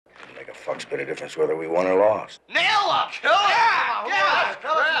fuck's been a difference whether we won or lost? Nail him! Kill him! Yeah!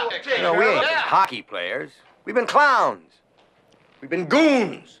 You know, we ain't hockey players. We've been clowns. We've been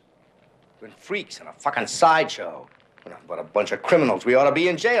goons. We've been freaks in a fucking sideshow. We're nothing but a bunch of criminals. We ought to be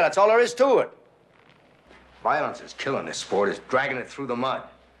in jail. That's all there is to it. Violence is killing this sport. It's dragging it through the mud.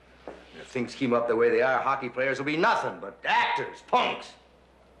 And if things keep up the way they are, hockey players will be nothing but actors, punks.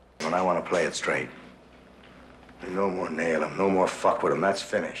 And I want to play it straight. No more nail 'em, no more fuck with 'em. That's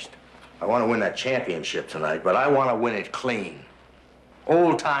finished. I want to win that championship tonight, but I want to win it clean.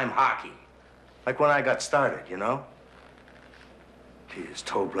 Old-time hockey. Like when I got started, you know? Jesus,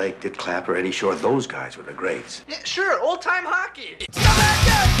 Toe Blake, Dick Clapper, Eddie Shore, those guys were the greats. Yeah, sure, old-time hockey.